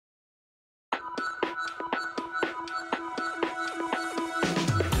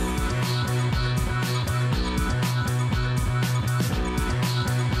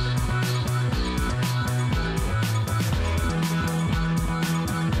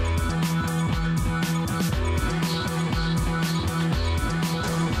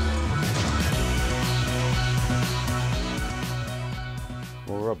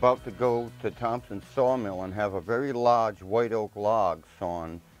about to go to Thompson's sawmill and have a very large white oak log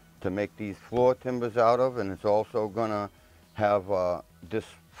sawn to make these floor timbers out of, and it's also gonna have this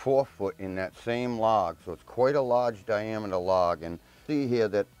 4-foot in that same log, so it's quite a large diameter log. And see here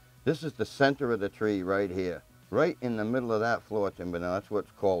that this is the center of the tree right here, right in the middle of that floor timber. Now that's what's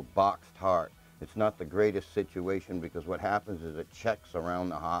called boxed heart. It's not the greatest situation because what happens is it checks around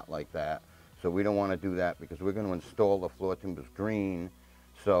the heart like that. So we don't want to do that because we're going to install the floor timbers green.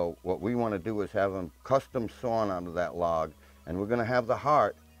 So what we want to do is have them custom sawn out of that log, and we're going to have the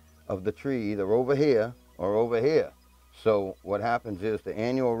heart of the tree either over here or over here. So what happens is the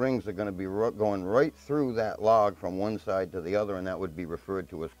annual rings are going to be going right through that log from one side to the other, and that would be referred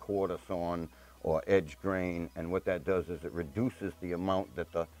to as quarter sawn or edge grain. And what that does is it reduces the amount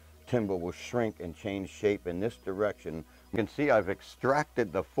that the timber will shrink and change shape in this direction. You can see I've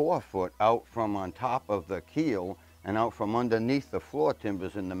extracted the 4-foot out from on top of the keel and out from underneath the floor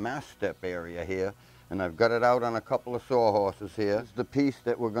timbers in the mast step area here. And I've got it out on a couple of sawhorses here. It's the piece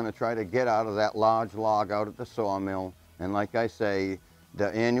that we're going to try to get out of that large log out at the sawmill. And like I say,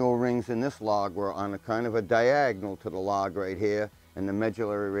 the annual rings in this log were on a kind of a diagonal to the log right here, and the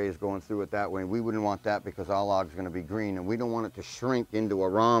medullary rays going through it that way. We wouldn't want that because our log's going to be green, and we don't want it to shrink into a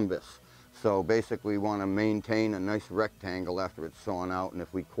rhombus. So basically we want to maintain a nice rectangle after it's sawn out, and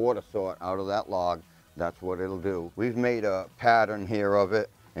if we quarter saw it out of that log, that's what it'll do. We've made a pattern here of it,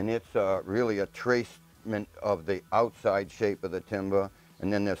 and it's really a tracement of the outside shape of the timber,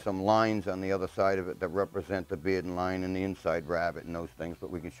 and then there's some lines on the other side of it that represent the beard and line and the inside rabbet and those things,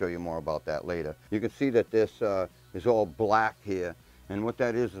 but we can show you more about that later. You can see that this is all black here, and what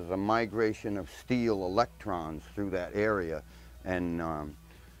that is a migration of steel electrons through that area, and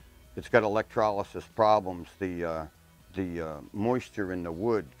it's got electrolysis problems. The moisture in the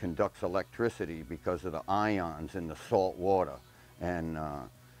wood conducts electricity because of the ions in the salt water, and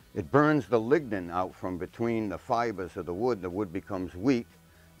it burns the lignin out from between the fibers of the wood. The wood becomes weak,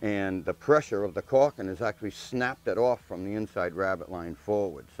 and the pressure of the caulking has actually snapped it off from the inside rabbet line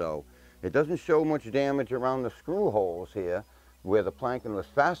forward. So it doesn't show much damage around the screw holes here where the planking was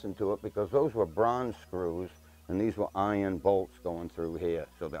fastened to it, because those were bronze screws and these were iron bolts going through here.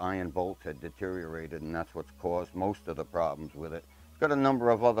 So the iron bolts had deteriorated, and that's what's caused most of the problems with it. It's got a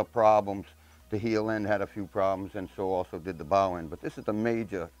number of other problems. The heel end had a few problems, and so also did the bow end, but this is the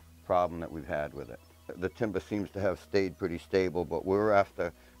major problem that we've had with it. The timber seems to have stayed pretty stable, but we're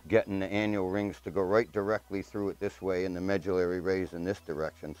after getting the annual rings to go right directly through it this way and the medullary rays in this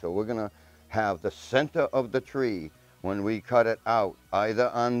direction. So we're going to have the center of the tree, when we cut it out, either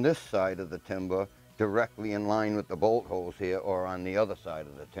on this side of the timber directly in line with the bolt holes here, or on the other side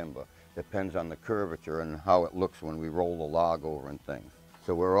of the timber. Depends on the curvature and how it looks when we roll the log over and things.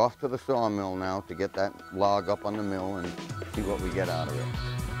 So we're off to the sawmill now to get that log up on the mill and see what we get out of it.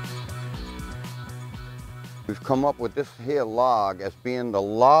 We've come up with this here log as being the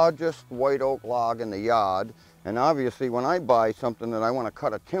largest white oak log in the yard, and obviously when I buy something that I want to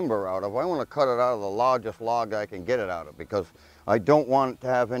cut a timber out of, I want to cut it out of the largest log I can get it out of, because I don't want it to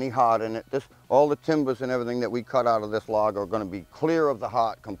have any heart in it. All the timbers and everything that we cut out of this log are going to be clear of the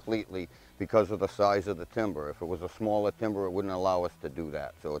heart completely because of the size of the timber. If it was a smaller timber, it wouldn't allow us to do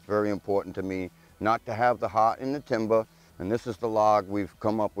that. So it's very important to me not to have the heart in the timber. And this is the log we've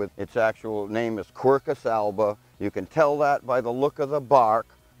come up with. Its actual name is Quercus alba. You can tell that by the look of the bark.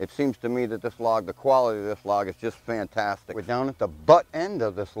 It seems to me that this log, the quality of this log is just fantastic. We're down at the butt end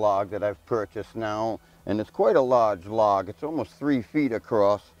of this log that I've purchased now, and it's quite a large log. It's almost 3 feet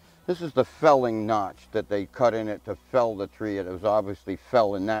across. This is the felling notch that they cut in it to fell the tree. It was obviously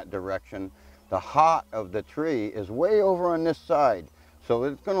fell in that direction. The heart of the tree is way over on this side. So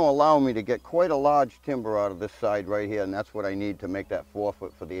it's going to allow me to get quite a large timber out of this side right here, and that's what I need to make that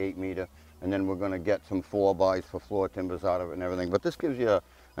 4-foot for the 8-meter. And then we're going to get some 4-bys for floor timbers out of it and everything. But this gives you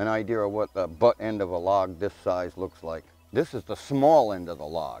an idea of what the butt end of a log this size looks like. This is the small end of the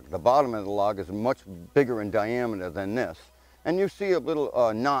log. The bottom of the log is much bigger in diameter than this. And you see a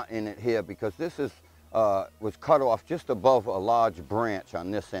little knot in it here because this was cut off just above a large branch on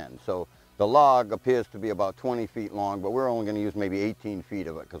this end. So the log appears to be about 20 feet long, but we're only going to use maybe 18 feet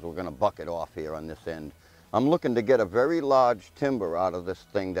of it because we're going to buck it off here on this end. I'm looking to get a very large timber out of this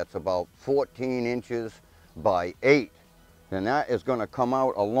thing that's about 14 inches by 8. And that is going to come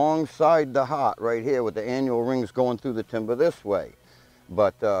out alongside the heart right here with the annual rings going through the timber this way.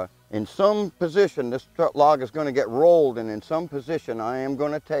 But in some position, this log is going to get rolled, and in some position I am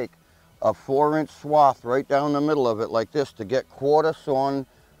going to take a 4-inch swath right down the middle of it like this to get quarter sawn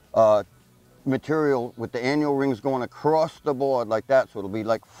material with the annual rings going across the board like that. So it'll be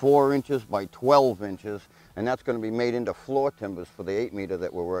like 4 inches by 12 inches. and that's going to be made into floor timbers for the 8-meter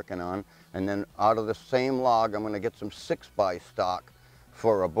that we're working on. And then out of the same log, I'm going to get some 6x stock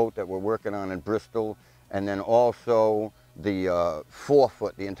for a boat that we're working on in Bristol, and then also the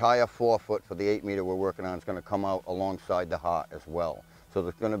 4-foot, the entire 4-foot for the 8-meter we're working on is going to come out alongside the heart as well. So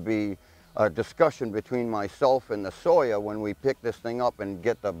there's going to be a discussion between myself and the sawyer when we pick this thing up and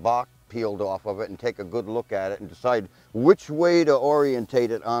get the bark peeled off of it and take a good look at it and decide which way to orientate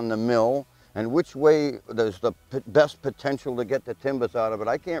it on the mill and which way there's the best potential to get the timbers out of it.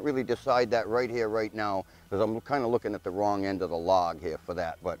 I can't really decide that right here, right now, because I'm kind of looking at the wrong end of the log here for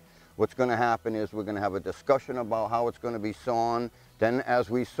that. But what's going to happen is we're going to have a discussion about how it's going to be sawn. Then as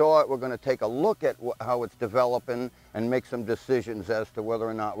we saw it, we're going to take a look at how it's developing and make some decisions as to whether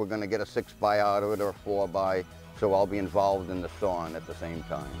or not we're going to get a 6x out of it or a 4x. So I'll be involved in the sawing at the same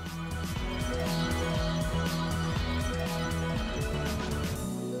time.